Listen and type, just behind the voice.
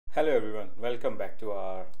Hello everyone, welcome back to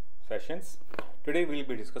our sessions. Today we'll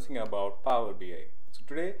be discussing about Power BI. So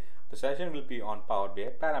today the session will be on Power BI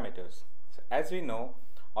parameters. So as we know,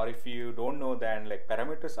 or if you don't know, then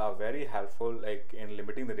parameters are very helpful in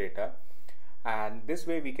limiting the data, and this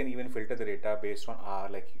way we can even filter the data based on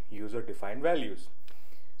our user defined values.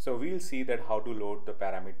 So we'll see that how to load the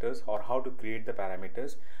parameters or how to create the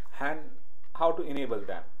parameters and how to enable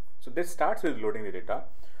them. So this starts with loading the data.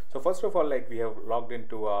 So first of all, we have logged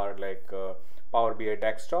into our Power BI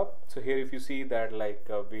desktop. So here if you see that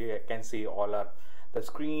we can see all our the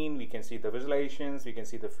screen, we can see the visualizations, we can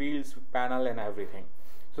see the fields panel and everything.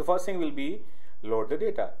 So first thing will be load the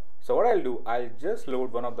data. So what I'll do, I'll just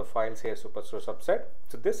load one of the files here, Superstore subset.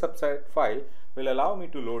 So this subset file will allow me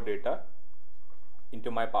to load data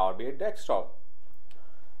into my Power BI desktop.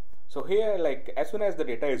 So here, as soon as the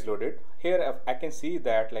data is loaded, here I can see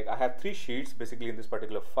that I have three sheets basically in this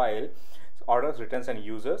particular file: so orders, returns, and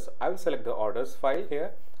users. I will select the orders file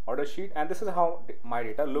here, order sheet, and this is how my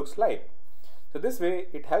data looks like. So this way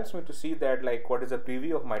it helps me to see that what is a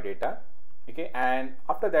preview of my data. Okay, and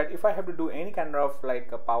after that, if I have to do any kind of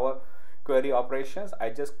a Power Query operations,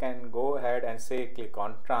 I just can go ahead and say click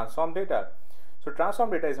on transform data. So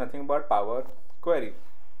transform data is nothing but Power Query.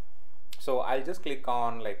 So I'll just click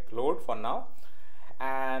on load for now,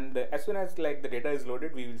 and as soon as the data is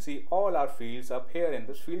loaded, we will see all our fields up here in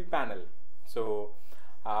this field panel. So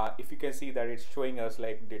if you can see that it's showing us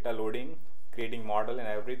data loading, creating model and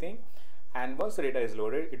everything, and once the data is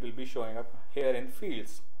loaded, it will be showing up here in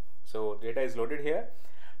fields. So data is loaded here,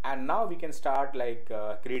 and now we can start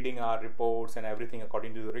creating our reports and everything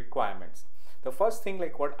according to the requirements. The first thing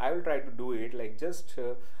what I will try to do it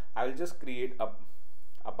I will just create a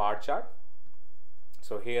bar chart.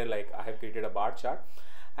 So here I have created a bar chart,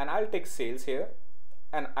 and I'll take sales here,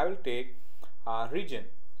 and I will take region.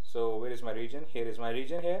 So where is my region? Here is my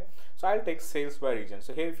region here. So I'll take sales by region.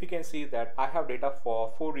 So here if you can see that I have data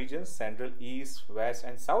for 4 regions: Central, East, West,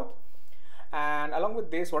 and South. And along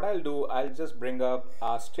with this, what I'll do, I'll just bring up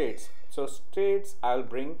states. So states I'll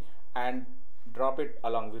bring and drop it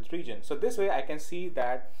along with region. So this way I can see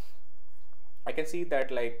that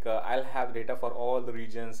I'll have data for all the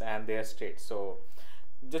regions and their states. So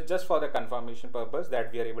just for the confirmation purpose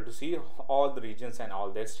that we are able to see all the regions and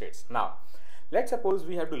all their states. Now let's suppose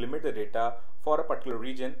we have to limit the data for a particular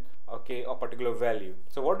region, okay, or particular value.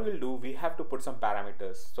 So what we'll do, we have to put some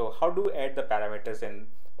parameters. So how do we add the parameters in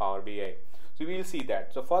Power BI? So we will see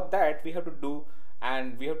that. So for that we have to do,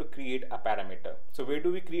 and we have to create a parameter. So where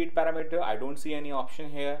do we create parameter? I don't see any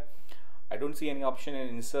option here. I don't see any option in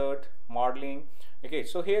insert, modeling. Okay,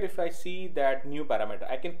 so here if I see that new parameter,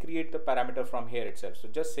 I can create the parameter from here itself. So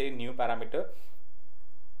just say new parameter.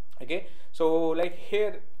 Okay, so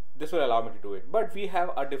here this will allow me to do it, but we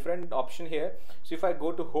have a different option here. So if I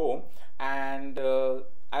go to home, and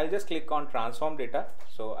I'll just click on transform data.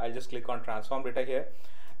 So I'll just click on transform data here,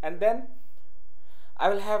 and then I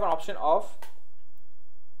will have an option of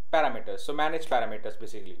parameters. So manage parameters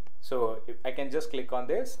basically. So if I can just click on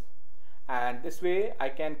this, and this way I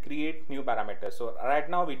can create new parameters. So right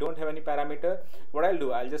now we don't have any parameter. What I'll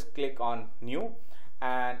do, I'll just click on new,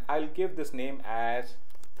 and I'll give this name as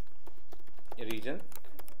region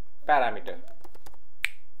parameter.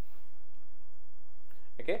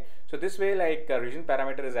 Okay, so this way region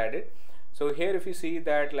parameter is added. So here if you see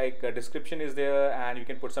that a description is there, and you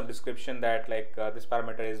can put some description that this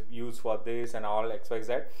parameter is used for this and all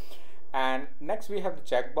XYZ. And next we have the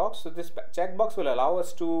checkbox. So this checkbox will allow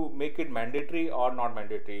us to make it mandatory or not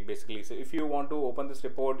mandatory basically. So if you want to open this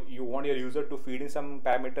report, you want your user to feed in some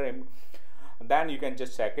parameter, then you can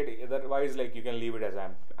just check it. Otherwise you can leave it as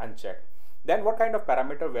unchecked. Then what kind of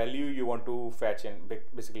parameter value you want to fetch in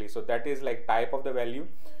basically. So that is type of the value.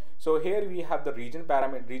 So here we have the region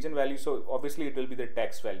parameter, region value. So obviously it will be the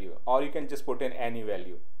text value, or you can just put in any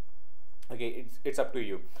value. Okay, it's up to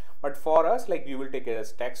you. But for us, we will take it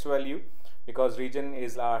as text value because region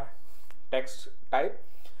is our text type.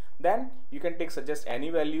 Then you can take suggest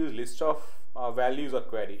any values, list of values, or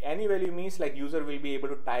query. Any value means user will be able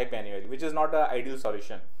to type any value, which is not the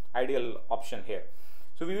ideal option here.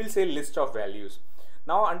 So we will say list of values.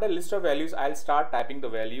 Now under list of values, I'll start typing the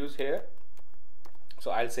values here.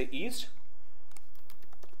 So I'll say East,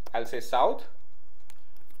 I'll say South,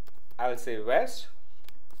 I'll say West,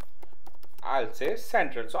 I'll say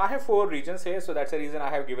Central. So I have 4 regions here, so that's the reason I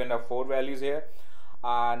have given up 4 values here.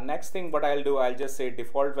 Next thing what I'll do, I'll just say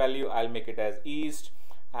default value, I'll make it as East,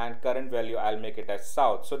 and current value I'll make it as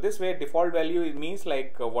South. So this way default value, it means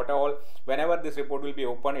whenever this report will be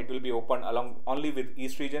open, it will be open along only with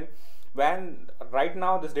East region. when right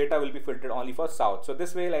now this data will be filtered only for south. So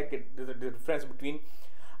this way, like the difference between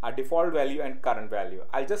default value and current value.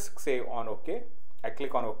 I'll just say on OK. I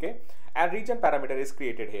click on OK, and region parameter is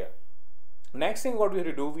created here. Next thing what we have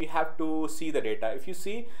to do, we have to see the data. If you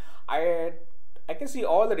see, I can see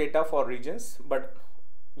all the data for regions, but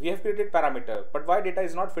we have created parameter, but why data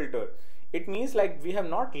is not filtered? It means like we have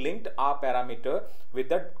not linked our parameter with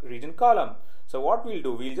the region column. So what we'll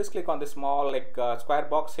do, we'll just click on the small square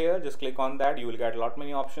box here, just click on that. You will get a lot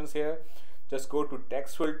many options here. Just go to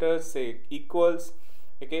text filters, say equals,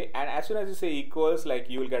 okay, and as soon as you say equals, like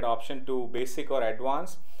you will get option to basic or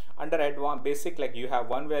advanced. Under advanced, basic, like you have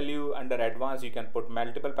one value. Under advanced, you can put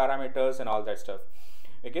multiple parameters and all that stuff.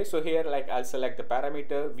 Okay, so here like I'll select the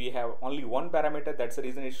parameter. We have only one parameter, that's the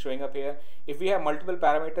reason it's showing up here. If we have multiple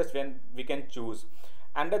parameters, then we can choose.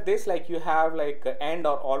 Under this, like you have like AND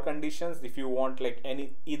or OR conditions. If you want like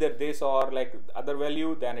either this or like other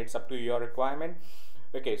value, then it's up to your requirement.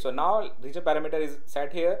 Okay, so now region parameter is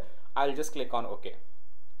set here. I'll just click on OK.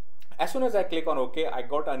 As soon as I click on OK, I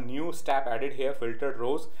got a new step added here, filtered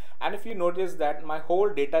rows. And if you notice that my whole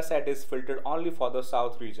data set is filtered only for the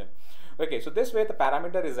south region. Okay, so this way the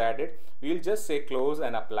parameter is added. We'll just say close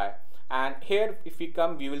and apply. And here if we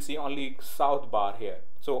come, we will see only south bar here.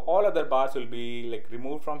 So all other bars will be like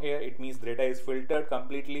removed from here. It means data is filtered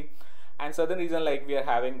completely. And southern region, like we are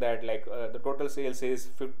having that like the total sales is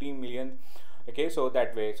 15 million. Okay, so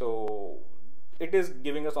that way, so it is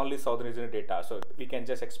giving us only southern region data. So we can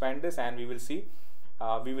just expand this and we will see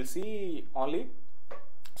only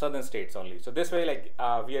southern states only. So this way, like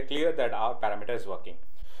we are clear that our parameter is working.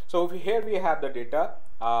 So here we have the data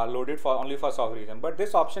loaded for only for south region, but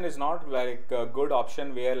this option is not like a good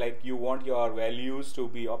option where like you want your values to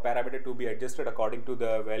be or parameter to be adjusted according to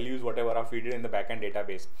the values whatever are fed in the backend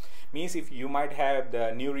database. Means if you might have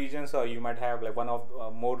the new regions, or you might have like one of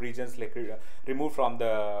more regions like removed from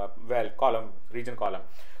the region column.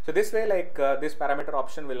 So this way, like this parameter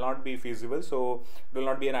option will not be feasible, so it will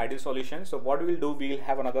not be an ideal solution. So what we will do, we will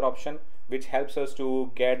have another option which helps us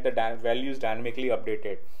to get the values dynamically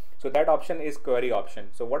updated. So that option is query option.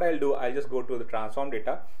 So what I'll do, I'll just go to the transform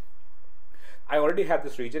data. I already have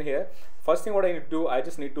this region here. First thing what I need to do, I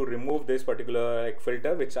just need to remove this particular like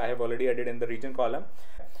filter which I have already added in the region column.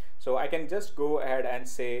 So I can just go ahead and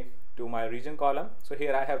say to my region column. So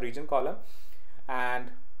here I have region column,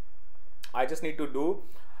 and I just need to do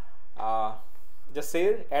just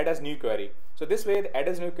say add as new query. So this way the add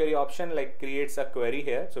as new query option like creates a query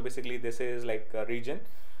here. So basically this is like a region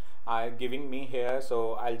giving me here.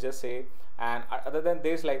 So I'll just say, and other than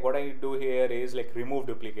this, like what I need to do here is like remove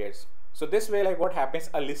duplicates. So this way, like what happens,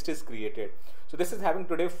 a list is created. So this is having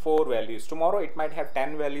today 4 values. Tomorrow it might have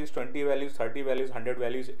 10 values, 20 values, 30 values, 100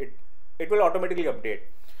 values. It will automatically update.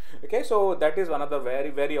 Okay, so that is one of the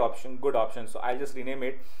very good options. So I'll just rename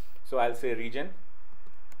it. So I'll say region.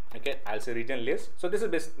 Okay, I'll say region list. So this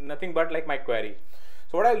is nothing but like my query.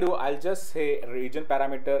 So what I'll do, I'll just say region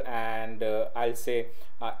parameter, and I'll say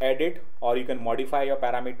edit, or you can modify your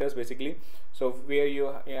parameters basically. So where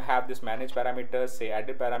you have this manage parameters, say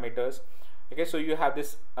edit parameters. Okay, so you have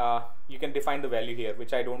this, you can define the value here,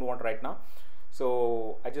 which I don't want right now.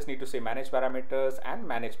 So I just need to say manage parameters and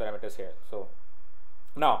manage parameters here. So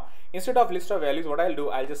now instead of list of values, what I'll do,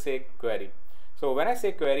 I'll just say query. So when I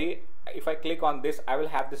say query, if I click on this, I will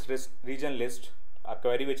have this region list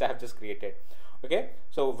query which I have just created. Okay,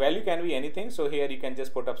 so value can be anything. So here you can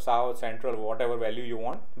just put up south, central, whatever value you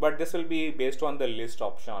want, but this will be based on the list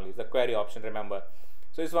option only, the query option, remember.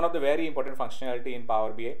 So it's one of the very important functionality in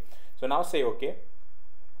Power BI. So now say okay.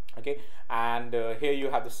 Okay, and here you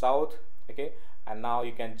have the south. Okay, and now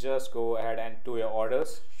you can just go ahead and to your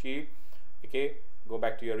orders sheet. Okay, go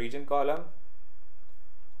back to your region column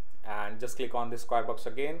and just click on this square box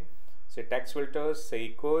again, say text filters, say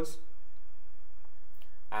equals,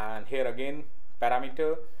 and here again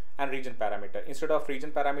parameter and region parameter. Instead of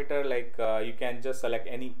region parameter, like you can just select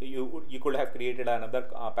any, you could have created another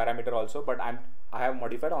parameter also, but I have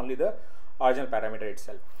modified only the original parameter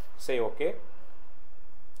itself. Say okay.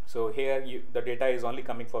 So here the data is only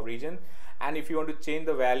coming for region, and if you want to change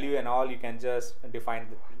the value and all, you can just define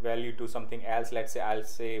the value to something else. Let's say I'll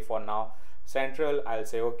say for now central, I'll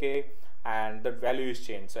say okay, and the value is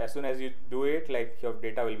changed. So as soon as you do it, like your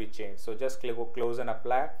data will be changed. So just click close and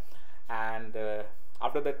apply, and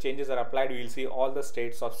after the changes are applied, we will see all the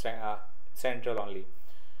states of central only.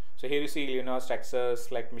 So here you see Illinois,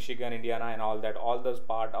 Texas, like Michigan, Indiana, and all that, all those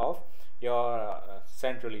part of your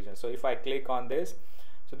central region. So if I click on this,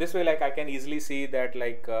 so this way, like I can easily see that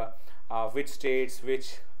like which states,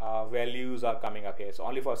 which values are coming up here. So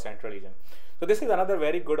only for central region. So this is another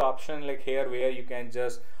very good option, like here where you can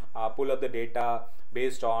just pull up the data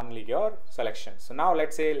based on your selection. So now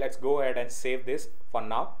let's go ahead and save this for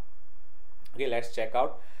now. Okay, let's check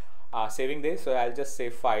out saving this. So I'll just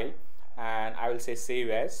save file and I will say save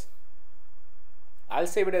as. I'll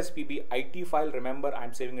save it as PBIT file. Remember,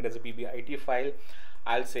 I'm saving it as a PBIT file.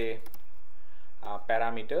 I'll say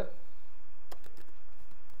parameter.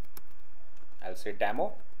 I'll say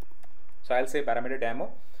demo. So I'll say parameter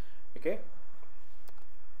demo. Okay.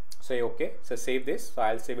 Say okay. So save this. So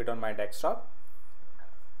I'll save it on my desktop.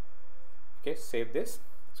 Okay, save this.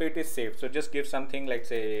 So it is saved. So just give something like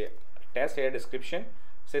say test here description.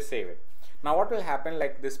 Say save it. Now what will happen,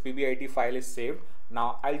 like this PBIT file is saved.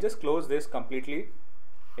 Now I'll just close this completely.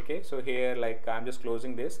 Okay, so here like I'm just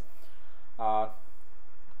closing this.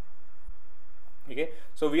 Okay,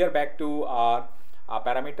 so we are back to our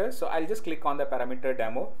parameters. So I'll just click on the parameter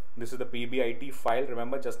demo. This is the PBIT file.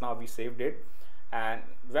 Remember, just now we saved it, and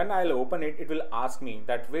when I'll open it, it will ask me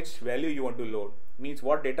that which value you want to load, means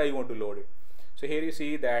what data you want to load it. So here you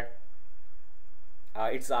see that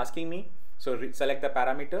it's asking me, so select the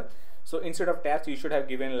parameter. So instead of text, you should have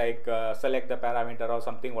given like select the parameter or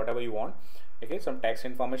something, whatever you want. Okay, some text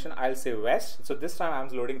information. I'll say West. So this time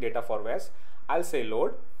I'm loading data for West. I'll say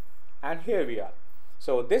load, and here we are.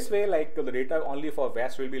 So this way, like the data only for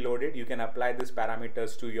West will be loaded. You can apply these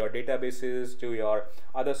parameters to your databases, to your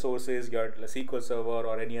other sources, your SQL Server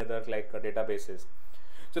or any other like databases.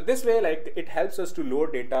 So this way, like it helps us to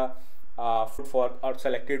load data for our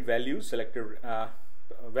selected values,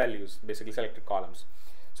 basically selected columns.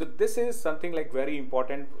 So this is something like very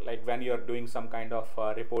important, like when you are doing some kind of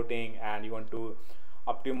reporting and you want to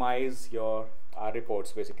optimize your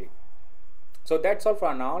reports basically. So that's all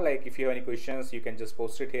for now. Like if you have any questions, you can just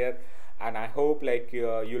post it here, and I hope like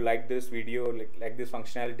you like this video, like this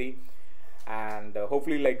functionality, and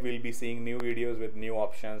hopefully like we'll be seeing new videos with new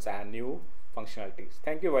options and new functionalities.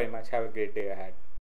 Thank you very much. Have a great day ahead.